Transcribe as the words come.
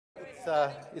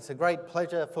It's a great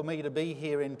pleasure for me to be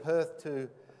here in Perth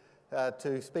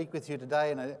to speak with you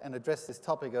today and address this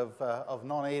topic of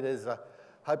non-eaters.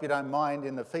 Hope you don't mind.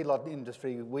 In the feedlot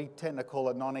industry, we tend to call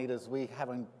it non-eaters. We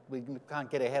can't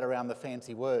get our head around the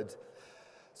fancy words.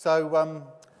 So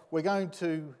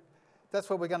that's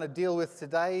what we're going to deal with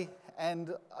today,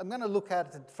 and I'm going to look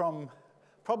at it from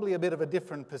probably a bit of a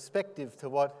different perspective to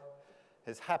what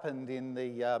has happened in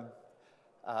a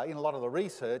lot of the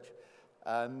research.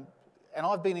 And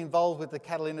I've been involved with the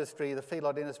cattle industry, the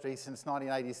feedlot industry, since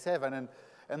 1987,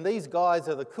 and these guys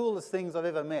are the coolest things I've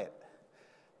ever met.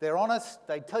 They're honest,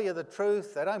 they tell you the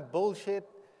truth, they don't bullshit,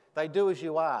 they do as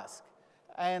you ask.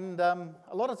 And a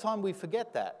lot of time we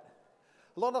forget that.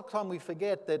 A lot of time we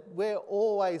forget that we're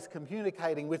always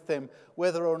communicating with them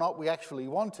whether or not we actually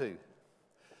want to.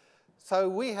 So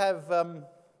we have, I'm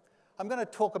going to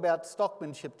talk about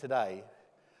stockmanship today.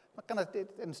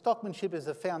 And stockmanship is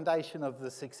the foundation of the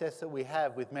success that we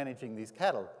have with managing these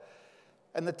cattle.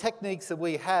 And the techniques that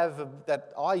we have,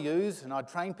 that I use and I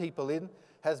train people in,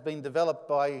 has been developed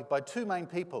by two main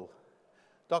people,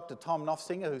 Dr. Tom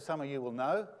Nofsinger, who some of you will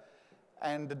know,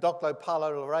 and Dr.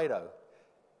 Paulo Laredo.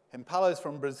 And Paulo's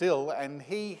from Brazil, and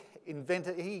he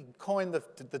coined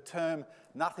the term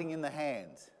nothing in the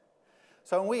hands.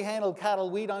 So when we handle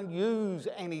cattle, we don't use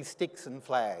any sticks and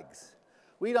flags.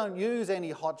 We don't use any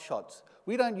hot shots.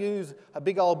 We don't use a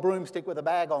big old broomstick with a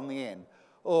bag on the end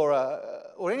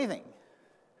or anything.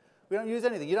 We don't use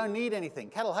anything. You don't need anything.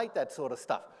 Cattle hate that sort of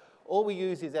stuff. All we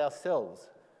use is ourselves.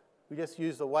 We just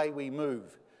use the way we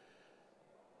move.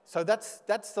 So that's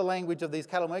the language of these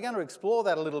cattle. We're going to explore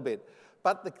that a little bit.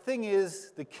 But the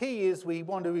key is we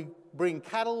want to bring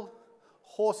cattle,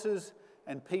 horses,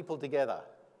 and people together.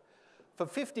 For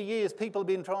 50 years, people have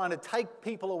been trying to take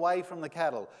people away from the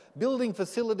cattle, building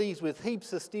facilities with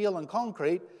heaps of steel and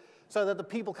concrete so that the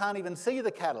people can't even see the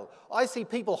cattle. I see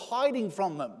people hiding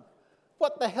from them.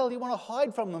 What the hell do you want to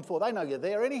hide from them for? They know you're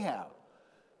there anyhow.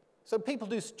 So people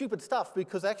do stupid stuff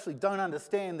because they actually don't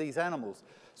understand these animals.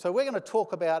 So we're going to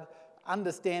talk about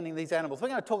understanding these animals. We're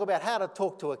going to talk about how to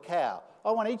talk to a cow.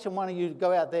 I want each and one of you to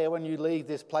go out there when you leave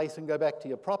this place and go back to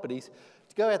your properties,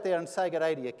 to go out there and say good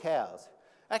day to your cows.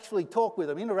 Actually talk with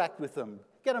them, interact with them,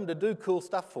 get them to do cool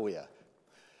stuff for you.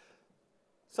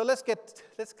 So let's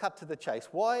cut to the chase.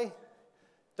 Why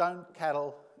don't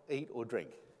cattle eat or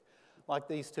drink? Like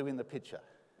these two in the picture.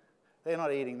 They're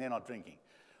not eating, they're not drinking.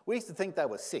 We used to think they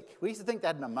were sick. We used to think they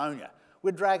had pneumonia.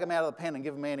 We'd drag them out of the pen and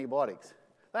give them antibiotics.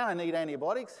 They don't need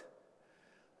antibiotics.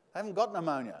 They haven't got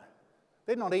pneumonia.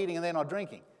 They're not eating and they're not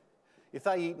drinking. If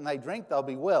they eat and they drink, they'll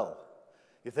be well.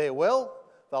 If they're well,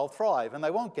 they'll thrive and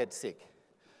they won't get sick.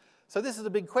 So this is a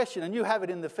big question, and you have it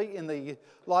in the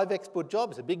live export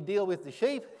job. It's a big deal with the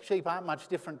sheep. Sheep aren't much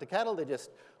different to cattle. They're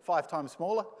just 5 times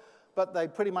smaller, but they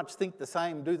pretty much think the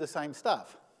same, do the same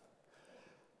stuff.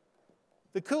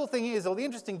 The cool thing is, or the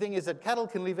interesting thing is, that cattle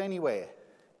can live anywhere.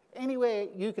 Anywhere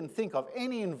you can think of,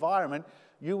 any environment,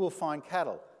 you will find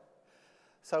cattle.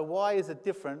 So why is it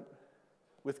different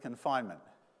with confinement?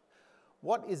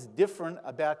 What is different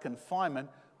about confinement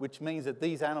which means that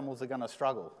these animals are going to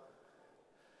struggle?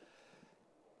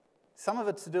 Some of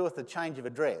it's to do with the change of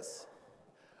address.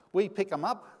 We pick them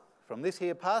up from this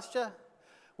here pasture,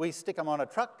 we stick them on a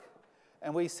truck,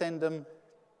 and we send them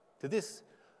to this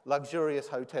luxurious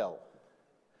hotel.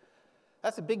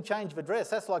 That's a big change of address.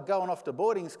 That's like going off to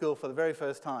boarding school for the very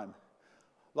first time.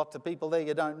 Lots of people there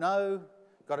you don't know,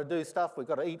 got to do stuff, we've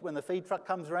got to eat when the feed truck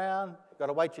comes around, got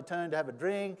to wait your turn to have a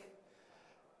drink.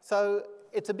 So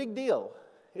it's a big deal.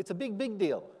 It's a big, big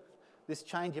deal, this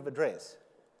change of address.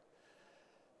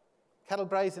 Cattle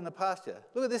graze in the pasture.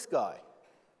 Look at this guy.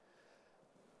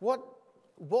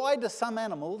 Why do some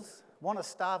animals want to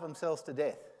starve themselves to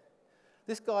death?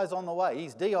 This guy's on the way.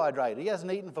 He's dehydrated. He hasn't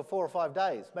eaten for 4 or 5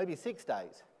 days, maybe 6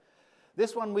 days.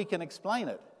 This one, we can explain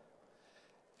it.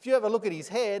 If you have a look at his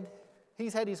head,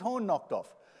 he's had his horn knocked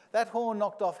off. That horn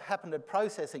knocked off happened at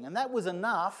processing, and that was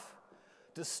enough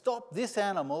to stop this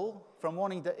animal from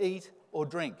wanting to eat or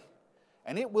drink.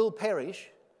 And it will perish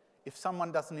if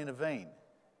someone doesn't intervene.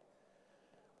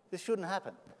 This shouldn't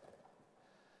happen.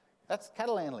 That's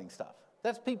cattle handling stuff.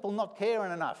 That's people not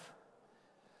caring enough.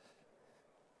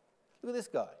 Look at this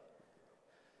guy.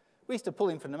 We used to pull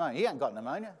him for pneumonia. He ain't got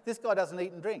pneumonia. This guy doesn't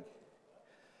eat and drink.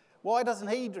 Why doesn't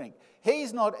he drink?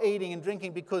 He's not eating and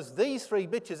drinking because these 3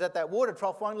 bitches at that water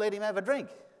trough won't let him have a drink.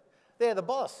 They're the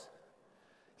boss.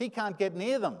 He can't get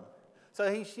near them.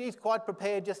 So she's quite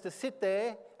prepared just to sit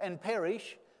there and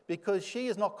perish because she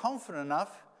is not confident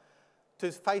enough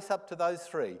to face up to those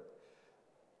 3.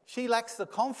 She lacks the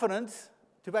confidence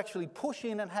to actually push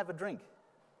in and have a drink.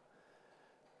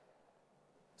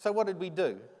 So what did we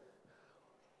do?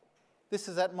 This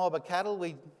is that mob of cattle.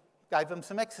 We gave them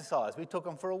some exercise. We took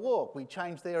them for a walk. We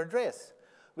changed their address.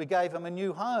 We gave them a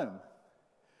new home.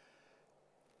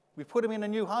 We put them in a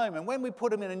new home. And when we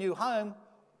put them in a new home,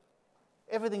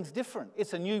 everything's different.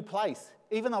 It's a new place.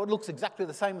 Even though it looks exactly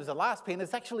the same as the last pen,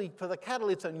 it's actually, for the cattle,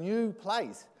 it's a new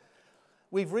place.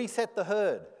 We've reset the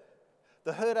herd.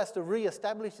 The herd has to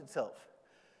re-establish itself.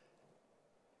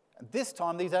 And this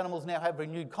time, these animals now have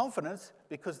renewed confidence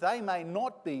because they may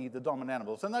not be the dominant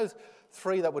animals. And those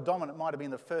 3 that were dominant might have been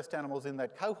the first animals in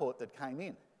that cohort that came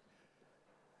in.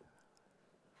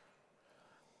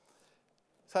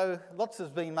 So lots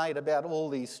has been made about all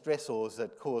these stressors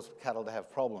that cause cattle to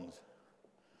have problems.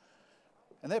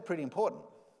 And they're pretty important.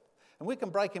 And we can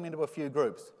break them into a few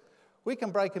groups. We can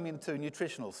break them into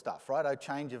nutritional stuff, right? A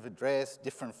change of address,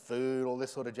 different food, all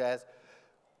this sort of jazz.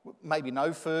 Maybe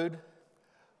no food.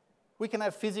 We can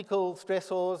have physical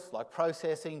stressors like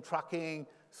processing, trucking,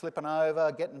 slipping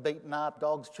over, getting beaten up,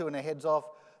 dogs chewing their heads off,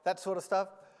 that sort of stuff.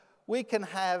 We can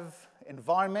have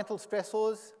environmental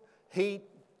stressors, heat,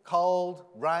 cold,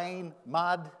 rain,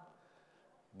 mud,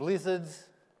 blizzards,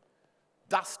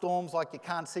 dust storms like you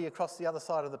can't see across the other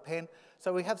side of the pen.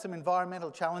 So we have some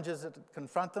environmental challenges that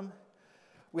confront them.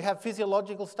 We have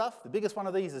physiological stuff. The biggest one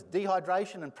of these is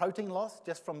dehydration and protein loss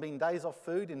just from being days off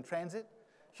food in transit.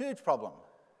 Huge problem,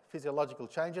 physiological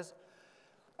changes.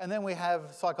 And then we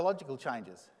have psychological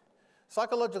changes.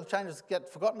 Psychological changes get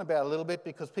forgotten about a little bit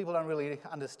because people don't really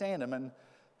understand them and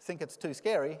think it's too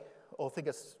scary or think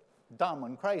it's dumb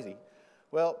and crazy.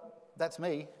 Well, that's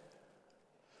me.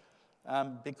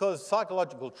 Because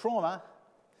psychological trauma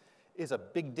is a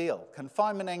big deal.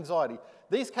 Confinement anxiety.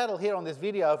 These cattle here on this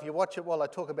video, if you watch it while I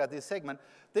talk about this segment,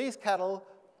 these cattle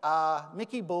are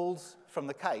Mickey bulls from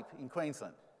the Cape in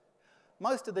Queensland.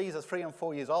 Most of these are 3 and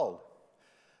 4 years old.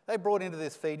 They brought into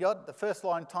this feedlot. The first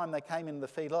time they came into the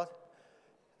feedlot,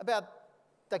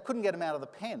 they couldn't get them out of the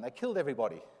pen. They killed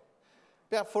everybody.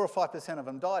 About 4 or 5% of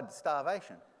them died of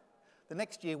starvation. The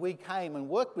next year we came and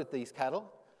worked with these cattle.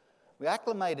 We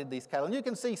acclimated these cattle. And you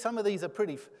can see some of these are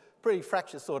pretty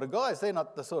fractious sort of guys. They're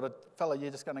not the sort of fellow you're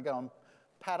just going to go and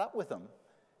pat up with them.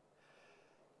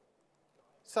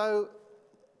 So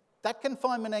that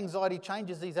confinement anxiety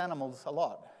changes these animals a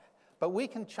lot. But we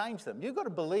can change them. You've got to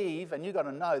believe and you've got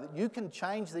to know that you can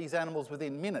change these animals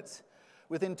within minutes.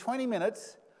 Within 20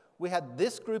 minutes, we had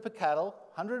this group of cattle,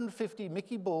 150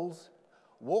 Mickey bulls,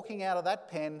 walking out of that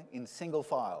pen in single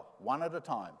file, one at a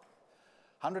time.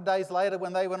 100 days later,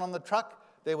 when they went on the truck,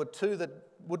 there were 2 that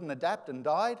wouldn't adapt and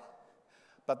died.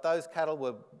 But those cattle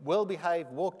were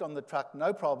well-behaved, walked on the truck,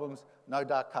 no problems, no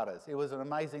dark cutters. It was an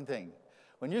amazing thing.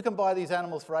 When you can buy these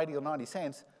animals for 80 or 90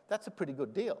 cents, that's a pretty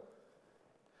good deal.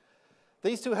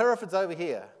 These 2 Herefords over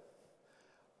here,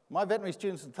 my veterinary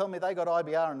students will tell me they got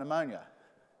IBR and pneumonia.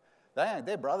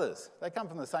 They're brothers. They come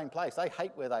from the same place. They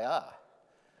hate where they are.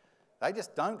 They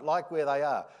just don't like where they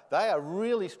are. They are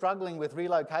really struggling with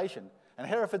relocation. And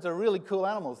Herefords are really cool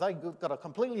animals. They've got a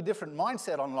completely different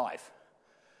mindset on life.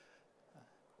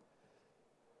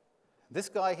 This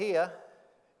guy here,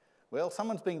 well,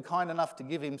 someone's been kind enough to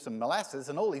give him some molasses,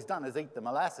 and all he's done is eat the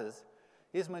molasses.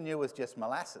 His manure was just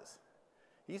molasses.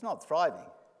 He's not thriving.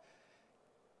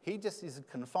 He just is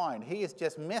confined. He is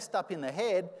just messed up in the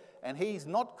head, and he's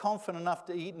not confident enough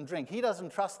to eat and drink. He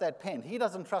doesn't trust that pen. He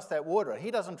doesn't trust that water.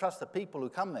 He doesn't trust the people who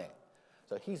come there.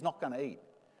 So he's not going to eat.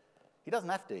 He doesn't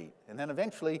have to eat. And then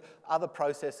eventually other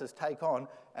processes take on,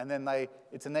 and then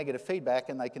it's a negative feedback,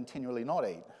 and they continually not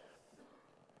eat.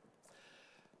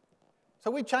 So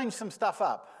we changed some stuff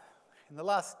up. In the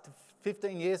last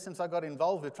 15 years since I got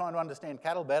involved with trying to understand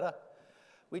cattle better,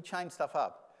 we changed stuff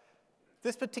up.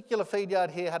 This particular feed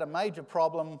yard here had a major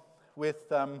problem with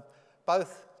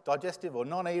both digestive or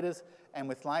non-eaters and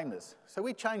with lameness. So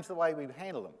we changed the way we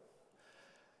handle them.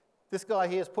 This guy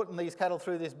here is putting these cattle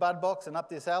through this bud box and up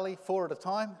this alley, 4 at a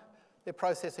time. They're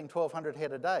processing 1,200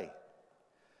 head a day.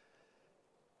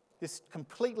 This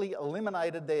completely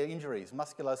eliminated their injuries,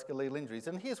 musculoskeletal injuries.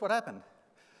 And here's what happened.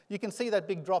 You can see that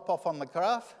big drop off on the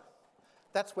graph.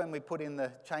 That's when we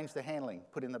changed the handling,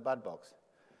 put in the bud box.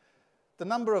 The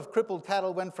number of crippled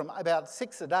cattle went from about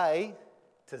 6 a day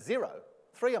to 0.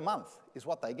 3 a month is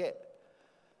what they get.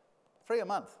 3 a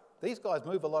month. These guys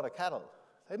move a lot of cattle.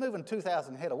 They're moving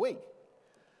 2,000 head a week,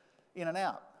 in and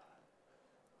out.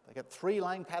 They get 3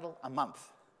 lame cattle a month.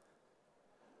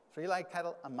 3 lame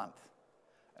cattle a month.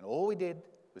 And all we did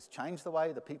was change the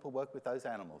way the people work with those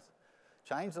animals.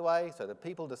 Change the way so that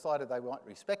people decided they might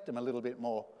respect them a little bit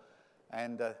more.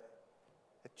 And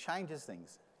it changes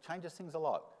things a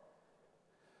lot.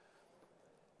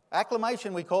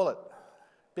 Acclimation, we call it.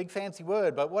 Big fancy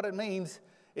word, but what it means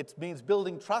It means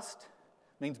building trust,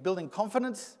 means building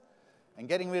confidence, and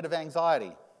getting rid of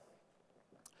anxiety.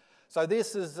 So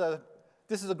this is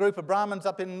a group of Brahmins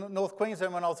up in North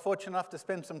Queensland when I was fortunate enough to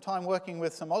spend some time working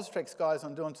with some Austrex guys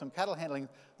on doing some cattle handling.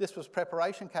 This was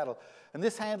preparation cattle. And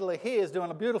this handler here is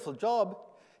doing a beautiful job.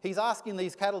 He's asking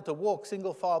these cattle to walk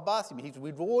single file past him. He's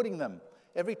rewarding them.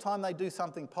 Every time they do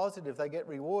something positive, they get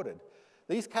rewarded.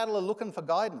 These cattle are looking for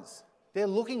guidance. They're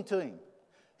looking to him.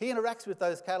 He interacts with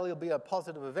those cattle, it'll be a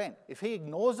positive event. If he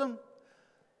ignores them,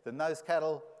 then those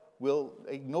cattle will,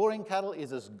 ignoring cattle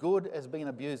is as good as being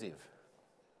abusive.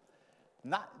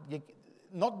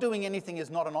 Not doing anything is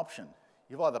not an option.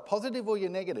 You're either positive or you're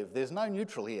negative. There's no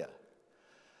neutral here.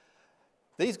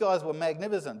 These guys were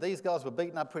magnificent. These guys were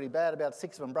beaten up pretty bad. About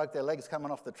 6 of them broke their legs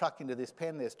coming off the truck into this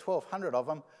pen. There's 1,200 of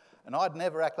them, and I'd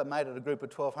never acclimated a group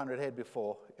of 1,200 head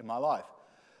before in my life.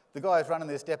 The guys running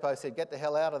this depot said, get the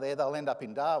hell out of there, they'll end up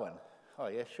in Darwin. Oh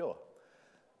yeah, sure.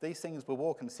 These things were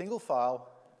walking single file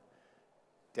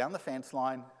down the fence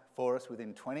line for us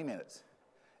within 20 minutes.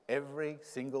 Every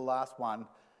single last one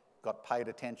got paid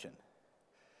attention.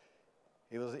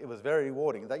 It was very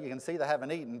rewarding. You can see they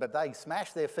haven't eaten, but they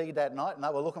smashed their feed that night and they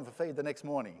were looking for feed the next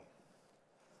morning.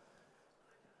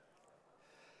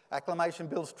 Acclimation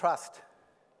builds trust,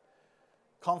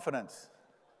 confidence,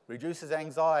 reduces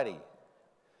anxiety.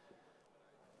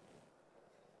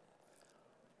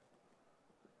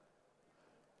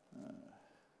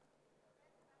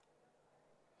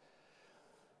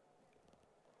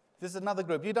 This is another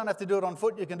group. You don't have to do it on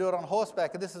foot, you can do it on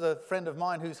horseback. And this is a friend of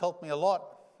mine who's helped me a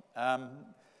lot.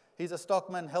 He's a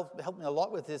stockman, helped me a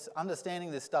lot with this, understanding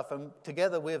this stuff. And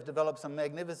together we've developed some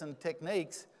magnificent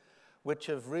techniques which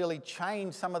have really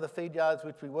changed some of the feed yards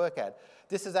which we work at.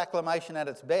 This is acclimation at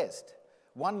its best.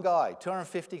 One guy,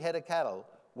 250 head of cattle,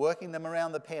 working them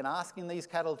around the pen, asking these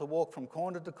cattle to walk from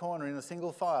corner to corner in a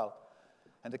single file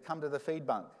and to come to the feed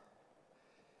bunk.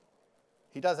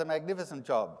 He does a magnificent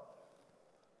job.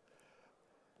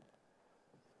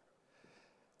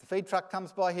 The feed truck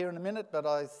comes by here in a minute, but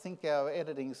I think our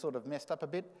editing sort of messed up a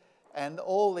bit, and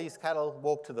all these cattle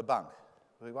walk to the bunk.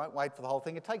 We won't wait for the whole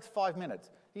thing. It takes 5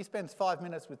 minutes. He spends 5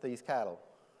 minutes with these cattle.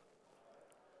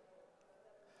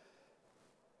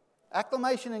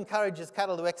 Acclimation encourages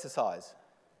cattle to exercise.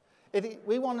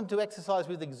 We want them to exercise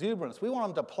with exuberance. We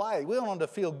want them to play. We want them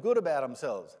to feel good about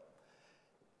themselves.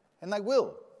 And they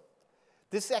will.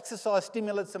 This exercise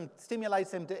stimulates them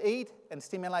to eat and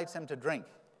stimulates them to drink.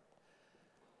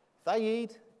 If they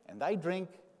eat and they drink,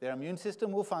 their immune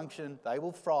system will function, they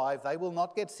will thrive, they will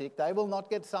not get sick, they will not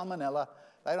get salmonella,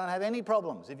 they don't have any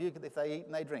problems if they eat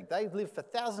and they drink. They've lived for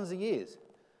thousands of years.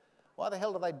 Why the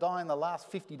hell do they die in the last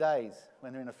 50 days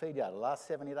when they're in a feed yard, the last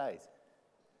 70 days?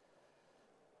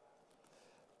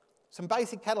 Some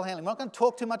basic cattle handling. I'm not going to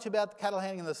talk too much about cattle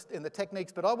handling in the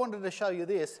techniques, but I wanted to show you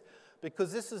this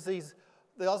because this is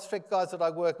the Austrec guys that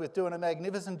I work with doing a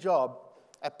magnificent job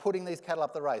at putting these cattle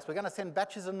up the race. We're going to send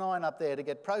batches of 9 up there to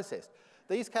get processed.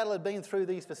 These cattle have been through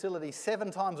these facilities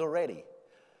 7 times already.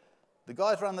 The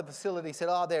guys running the facility said,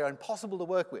 oh, they're impossible to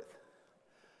work with.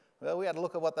 Well, we had to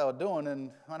look at what they were doing, and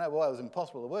I know why it was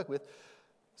impossible to work with.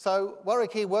 So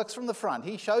Warwick here works from the front.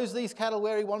 He shows these cattle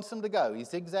where he wants them to go. He's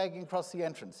zigzagging across the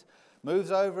entrance. Moves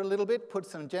over a little bit,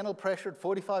 puts some gentle pressure at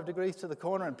 45 degrees to the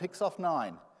corner and picks off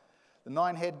 9. The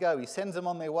 9 head go. He sends them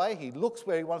on their way. He looks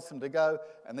where he wants them to go,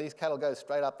 and these cattle go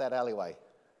straight up that alleyway.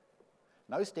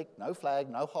 No stick, no flag,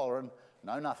 no hollering,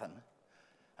 no nothing.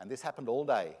 And this happened all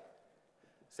day.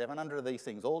 700 of these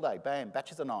things all day. Bam,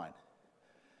 batches of 9.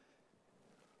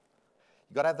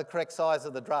 You've got to have the correct size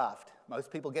of the draft.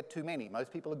 Most people get too many.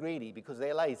 Most people are greedy because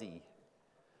they're lazy.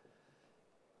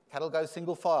 Cattle go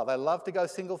single file. They love to go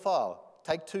single file.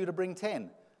 Take 2 to bring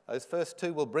 10. Those first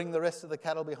 2 will bring the rest of the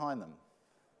cattle behind them.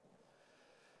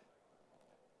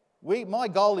 My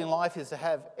goal in life is to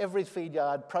have every feed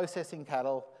yard processing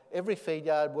cattle, every feed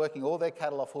yard working all their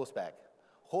cattle off horseback.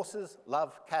 Horses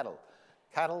love cattle.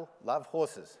 Cattle love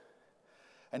horses.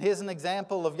 And here's an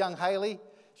example of young Hayley.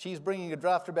 She's bringing a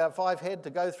draft of about 5 head to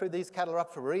go through. These cattle are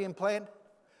up for reimplant.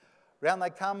 Round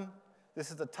they come. This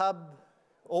is the tub,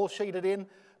 all sheeted in,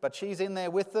 but she's in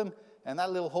there with them, and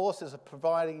that little horse is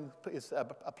applying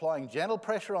gentle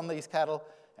pressure on these cattle,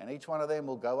 and each one of them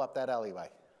will go up that alleyway.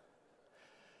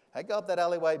 They go up that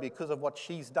alleyway because of what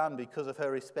she's done, because of her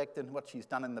respect and what she's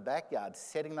done in the backyard,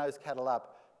 setting those cattle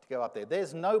up to go up there.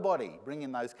 There's nobody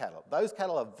bringing those cattle. Those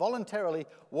cattle are voluntarily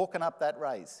walking up that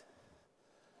race.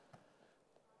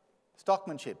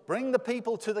 Stockmanship. Bring the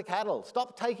people to the cattle.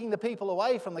 Stop taking the people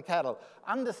away from the cattle.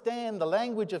 Understand the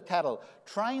language of cattle.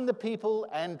 Train the people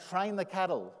and train the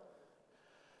cattle.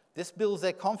 This builds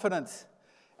their confidence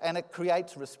and it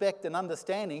creates respect and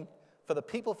understanding for the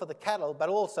people, for the cattle, but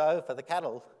also for the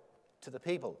cattle to the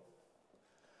people.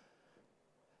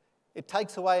 It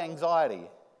takes away anxiety.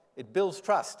 It builds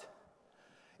trust.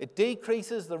 It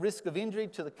decreases the risk of injury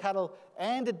to the cattle,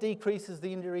 and it decreases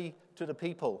the injury to the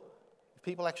people. If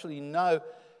people actually know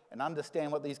and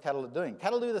understand what these cattle are doing.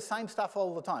 Cattle do the same stuff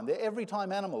all the time. They're every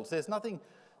time animals. There's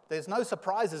no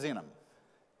surprises in them.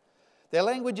 Their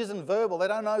language isn't verbal. They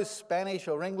don't know Spanish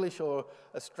or English or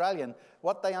Australian.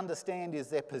 What they understand is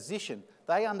their position.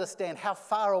 They understand how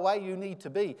far away you need to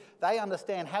be. They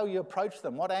understand how you approach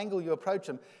them, what angle you approach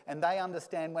them, and they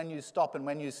understand when you stop and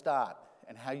when you start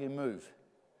and how you move.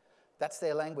 That's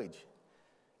their language.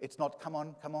 It's not come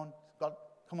on, God,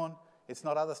 come on. It's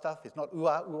not other stuff. It's not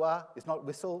ooh-ah, ooh-ah. It's not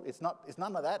whistle. It's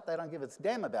none of that. They don't give a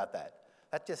damn about that.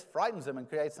 That just frightens them and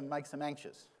makes them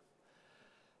anxious.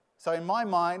 So in my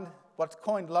mind, what's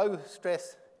coined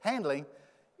low-stress handling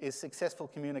is successful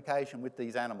communication with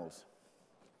these animals.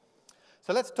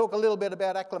 So let's talk a little bit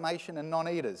about acclimation and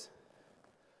non-eaters.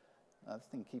 This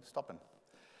thing keeps stopping.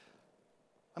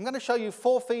 I'm going to show you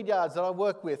 4 feed yards that I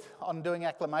work with on doing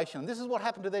acclimation. This is what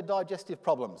happened to their digestive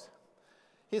problems.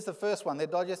 Here's the first one, their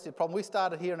digestive problem. We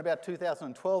started here in about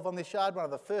 2012 on this yard, one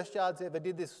of the first yards I ever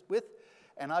did this with,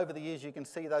 and over the years you can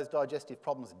see those digestive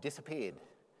problems disappeared.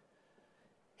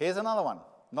 Here's another one,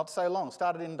 not so long,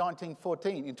 started in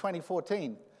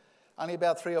 2014, only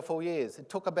about 3 or 4 years. It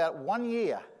took about 1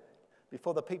 year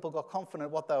before the people got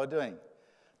confident what they were doing.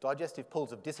 Digestive pulls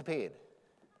have disappeared.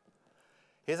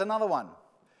 Here's another one.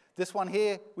 This one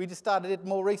here, we just started it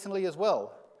more recently as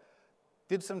well.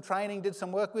 Did some training, did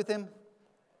some work with him.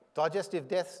 Digestive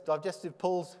deaths, digestive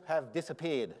pulls have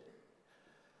disappeared.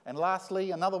 And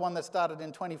lastly, another one that started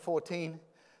in 2014,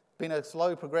 been a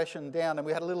slow progression down, and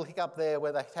we had a little hiccup there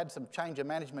where they had some change of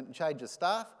management and change of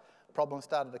staff. Problems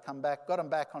started to come back, got them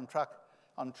back on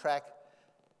track.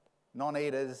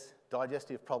 Non-eaters,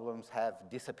 digestive problems have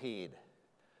disappeared.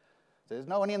 So there's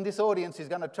no one in this audience who's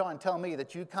going to try and tell me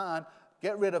that you can't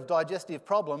get rid of digestive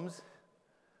problems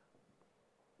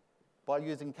by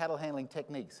using cattle handling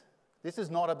techniques. This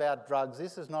is not about drugs.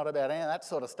 This is not about any of that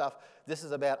sort of stuff. This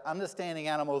is about understanding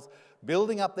animals,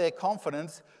 building up their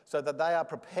confidence so that they are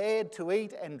prepared to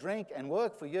eat and drink and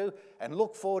work for you and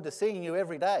look forward to seeing you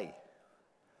every day.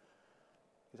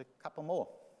 There's a couple more.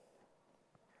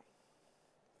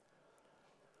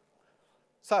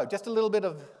 So just a little bit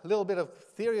of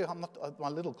theory. My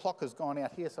little clock has gone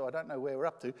out here, so I don't know where we're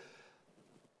up to.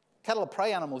 Cattle are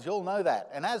prey animals. You all know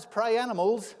that. And as prey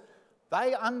animals,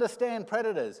 they understand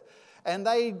predators. And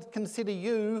they consider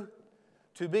you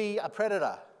to be a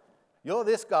predator. You're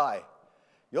this guy.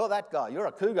 You're that guy. You're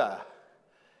a cougar.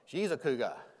 She's a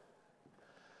cougar.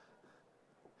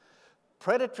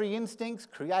 Predatory instincts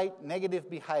create negative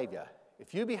behavior.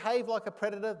 If you behave like a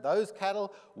predator, those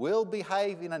cattle will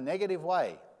behave in a negative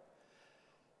way.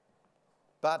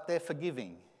 But they're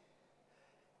forgiving.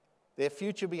 Their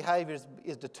future behavior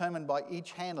is determined by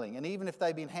each handling. And even if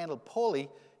they've been handled poorly,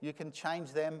 you can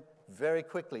change them very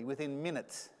quickly, within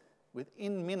minutes.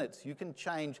 Within minutes, you can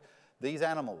change these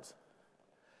animals.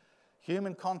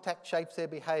 Human contact shapes their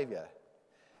behavior.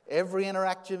 Every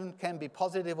interaction can be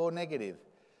positive or negative.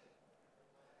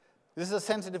 This is a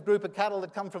sensitive group of cattle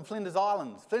that come from Flinders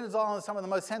Islands. Flinders Islands are some of the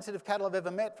most sensitive cattle I've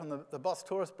ever met from the Boss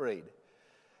Taurus breed.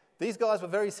 These guys were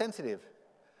very sensitive.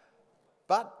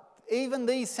 But even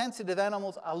these sensitive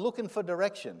animals are looking for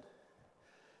direction.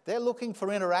 They're looking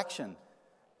for interaction.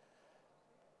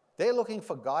 They're looking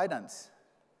for guidance.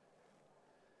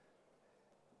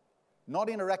 Not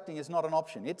interacting is not an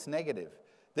option. It's negative.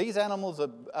 These animals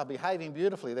are behaving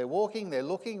beautifully. They're walking, they're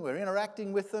looking, we're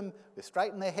interacting with them, we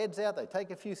straighten their heads out, they take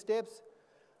a few steps.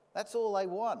 That's all they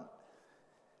want.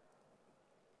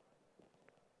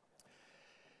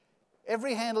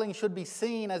 Every handling should be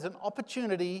seen as an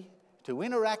opportunity to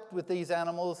interact with these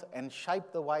animals and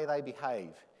shape the way they behave.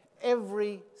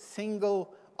 Every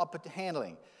single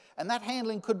handling. And that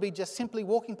handling could be just simply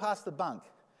walking past the bunk.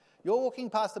 You're walking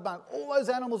past the bunk, all those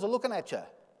animals are looking at you.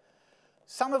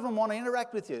 Some of them want to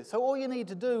interact with you. So all you need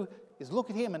to do is look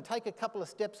at him and take a couple of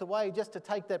steps away just to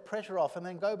take that pressure off, and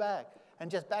then go back and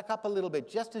just back up a little bit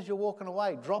just as you're walking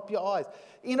away. Drop your eyes.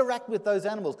 Interact with those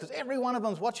animals, because every one of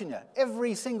them's watching you,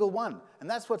 every single one. And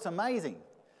that's what's amazing.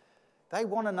 They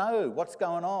want to know what's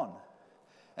going on.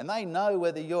 And they know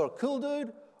whether you're a cool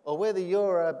dude or whether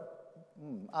you're a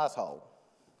asshole.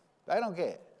 They don't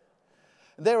care.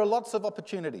 There are lots of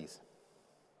opportunities.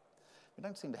 We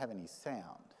don't seem to have any sound.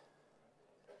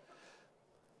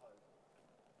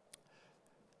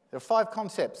 There are 5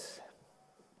 concepts.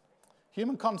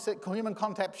 Human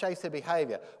contact shapes their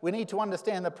behaviour. We need to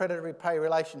understand the predator-prey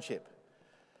relationship.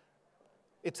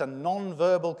 It's a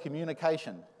non-verbal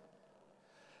communication.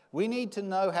 We need to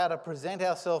know how to present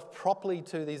ourselves properly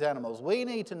to these animals. We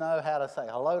need to know how to say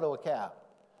hello to a cow.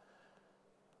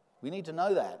 We need to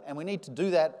know that, and we need to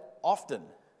do that often.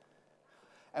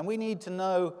 And we need to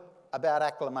know about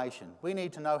acclimation. We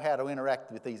need to know how to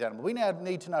interact with these animals. We now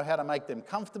need to know how to make them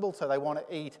comfortable so they want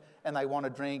to eat and they want to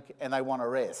drink and they want to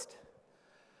rest.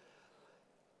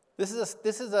 This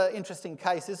is an interesting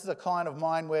case. This is a client of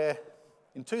mine where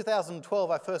in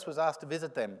 2012 I first was asked to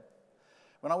visit them.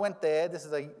 When I went there, this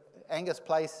is a Angus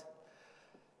place,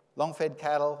 long-fed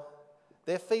cattle.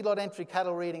 Their feedlot entry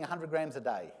cattle were eating 100 grams a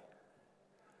day.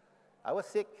 They were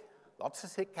sick, lots of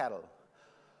sick cattle.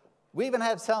 We even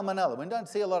had salmonella. We don't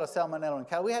see a lot of salmonella in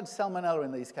cattle. We had salmonella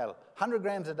in these cattle, 100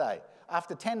 grams a day.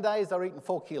 After 10 days, they were eating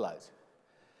 4 kilos.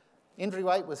 Injury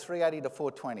weight was 380 to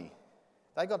 420.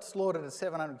 They got slaughtered at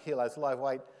 700 kilos live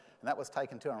weight, and that was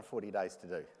taken 240 days to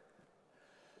do.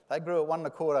 They grew at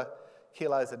 1.25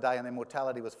 kilos a day, and their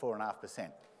mortality was 4.5%.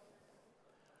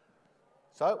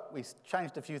 So we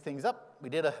changed a few things up.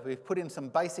 We put in some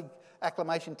basic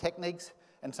acclimation techniques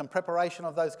and some preparation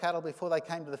of those cattle before they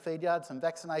came to the feed yard, some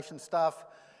vaccination stuff.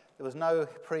 There was no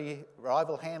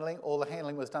pre-arrival handling. All the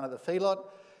handling was done at the feedlot.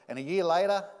 And a year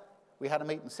later, we had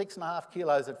them eating 6.5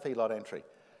 kilos at feedlot entry.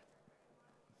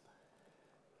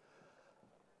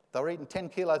 They were eating 10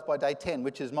 kilos by day 10,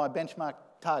 which is my benchmark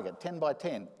target, 10 by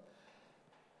 10.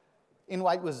 In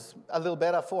weight was a little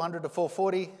better, 400 to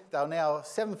 440. They were now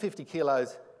 750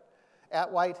 kilos.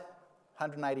 Out weight,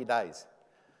 180 days.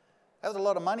 That was a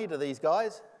lot of money to these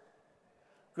guys.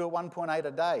 Grew at 1.8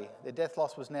 a day. Their death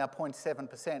loss was now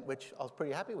 0.7%, which I was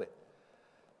pretty happy with.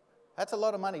 That's a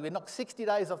lot of money. We knocked 60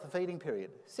 days off the feeding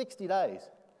period. 60 days.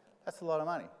 That's a lot of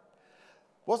money.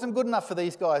 Wasn't good enough for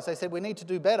these guys. They said, we need to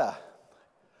do better.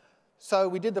 So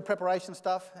we did the preparation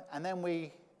stuff, and then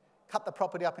we cut the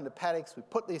property up into paddocks. We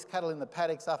put these cattle in the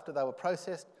paddocks after they were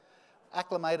processed,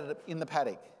 acclimated it in the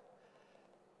paddock.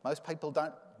 Most people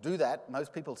don't do that.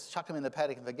 Most people chuck them in the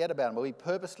paddock and forget about them. But we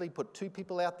purposely put 2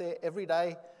 people out there every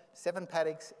day, 7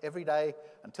 paddocks every day,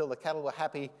 until the cattle were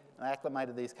happy, and I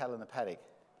acclimated these cattle in the paddock.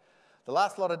 The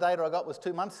last lot of data I got was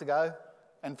 2 months ago,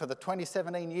 and for the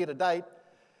 2017 year to date,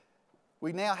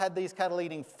 we now had these cattle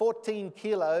eating 14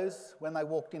 kilos when they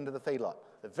walked into the feedlot.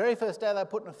 The very first day they were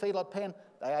put in a feedlot pen,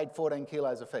 they ate 14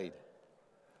 kilos of feed.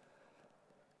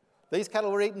 These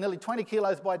cattle were eating nearly 20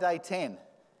 kilos by day 10.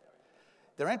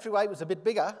 Their entry weight was a bit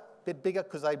bigger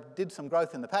because they did some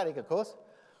growth in the paddock, of course.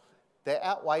 Their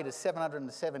out weight is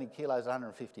 770 kilos,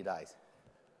 150 days.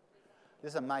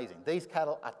 This is amazing. These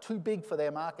cattle are too big for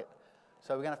their market,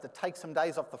 so we're going to have to take some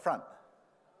days off the front.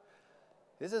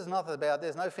 This is not about,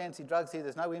 there's no fancy drugs here,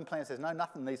 there's no implants, there's no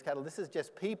nothing in these cattle. This is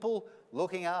just people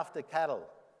looking after cattle.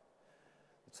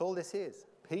 That's all this is.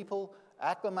 People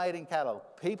acclimating cattle,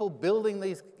 people building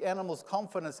these animals'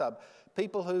 confidence up,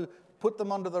 people who put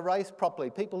them onto the race properly,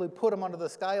 people who put them onto the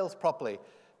scales properly,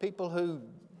 people who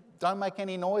don't make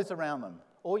any noise around them.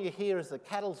 All you hear is the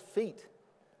cattle's feet,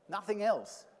 nothing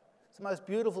else. It's the most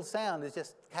beautiful sound, is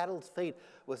just cattle's feet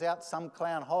without some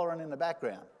clown hollering in the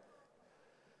background.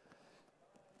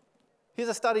 Here's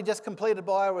a study just completed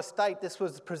by Iowa State. This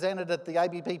was presented at the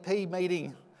ABPP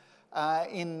meeting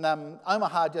in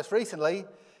Omaha just recently.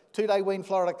 2-day weaned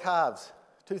Florida calves,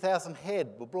 2,000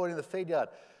 head were brought in the feed yard.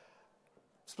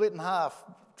 Split in half,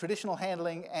 traditional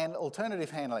handling and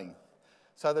alternative handling.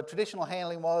 So the traditional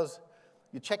handling was,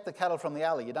 you check the cattle from the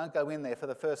alley. You don't go in there for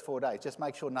the first 4 days. Just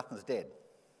make sure nothing's dead.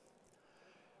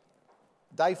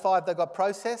 Day 5, they got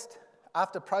processed.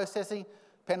 After processing,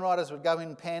 pen riders would go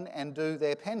in pen and do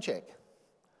their pen check.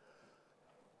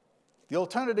 The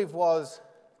alternative was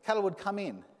cattle would come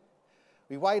in.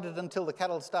 We waited until the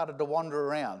cattle started to wander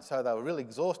around. So they were really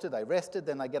exhausted, they rested,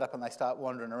 then they get up and they start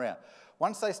wandering around.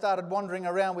 Once they started wandering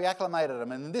around, we acclimated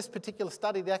them. And in this particular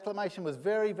study, the acclimation was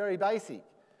very, very basic.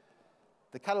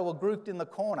 The cattle were grouped in the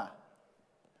corner.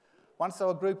 Once they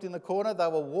were grouped in the corner, they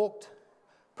were walked,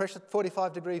 pressure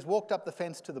 45 degrees, walked up the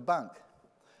fence to the bunk.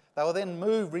 They were then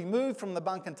removed from the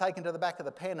bunk and taken to the back of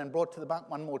the pen and brought to the bunk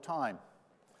one more time.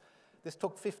 This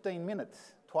took 15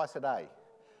 minutes, twice a day.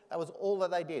 That was all that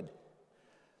they did.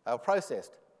 They were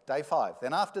processed, day 5.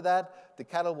 Then after that, the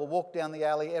cattle were walked down the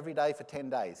alley every day for 10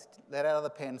 days. Let out of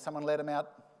the pen, someone let them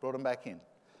out, brought them back in.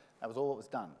 That was all that was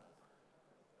done.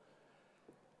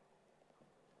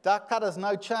 Dark cutters,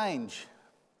 no change.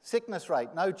 Sickness rate,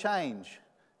 no change.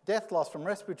 Death loss from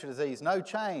respiratory disease, no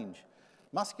change.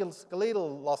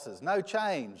 Musculoskeletal losses, no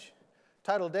change.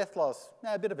 Total death loss,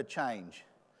 a bit of a change.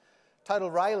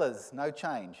 Total railers, no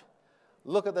change.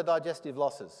 Look at the digestive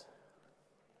losses.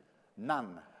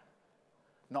 None.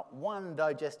 Not one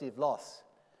digestive loss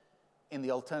in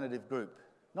the alternative group.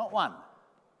 Not one.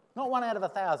 Not 1 out of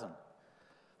 1,000.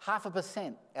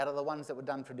 0.5% out of the ones that were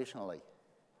done traditionally.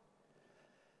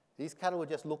 These cattle were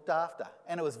just looked after,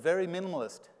 and it was very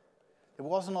minimalist. There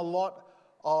wasn't a lot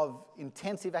of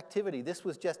intensive activity. This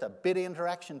was just a bit of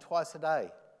interaction twice a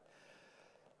day.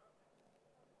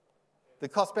 The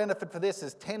cost benefit for this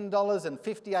is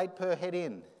 $10.58 per head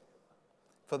in.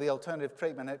 For the alternative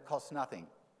treatment, it costs nothing.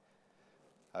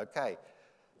 Okay,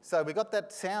 so we got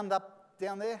that sound up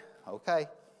down there? Okay.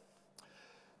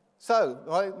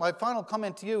 So my final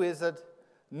comment to you is that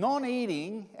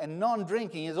non-eating and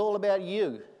non-drinking is all about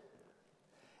you.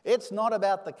 It's not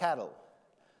about the cattle.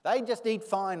 They just eat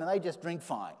fine and they just drink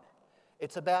fine.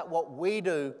 It's about what we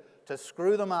do to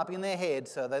screw them up in their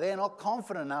heads so that they're not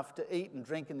confident enough to eat and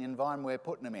drink in the environment we're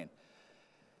putting them in.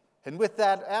 And with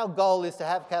that, our goal is to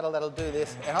have cattle that'll do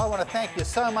this. And I want to thank you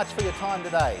so much for your time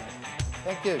today.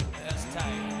 Thank you.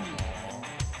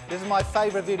 This is my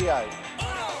favourite video.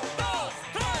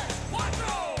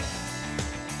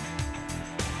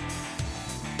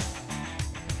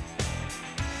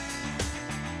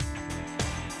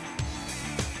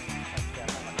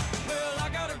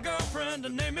 Her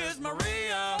name is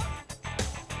Maria,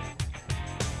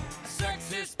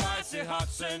 sexy, spicy, hot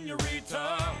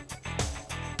senorita.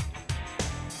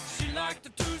 She liked the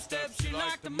two-step, she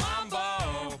liked the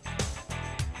mambo.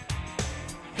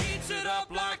 Heats it up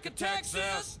like a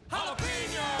Texas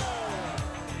jalapeno.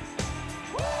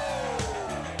 Woo!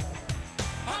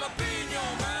 Jalapeno,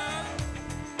 man.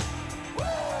 Woo!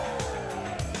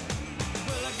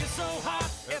 Well, I get so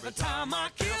hot every time I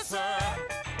kiss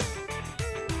her.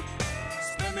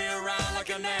 Me around like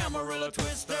an Amarillo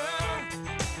twister.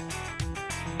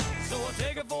 So I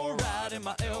take her for a ride in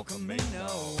my El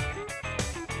Camino.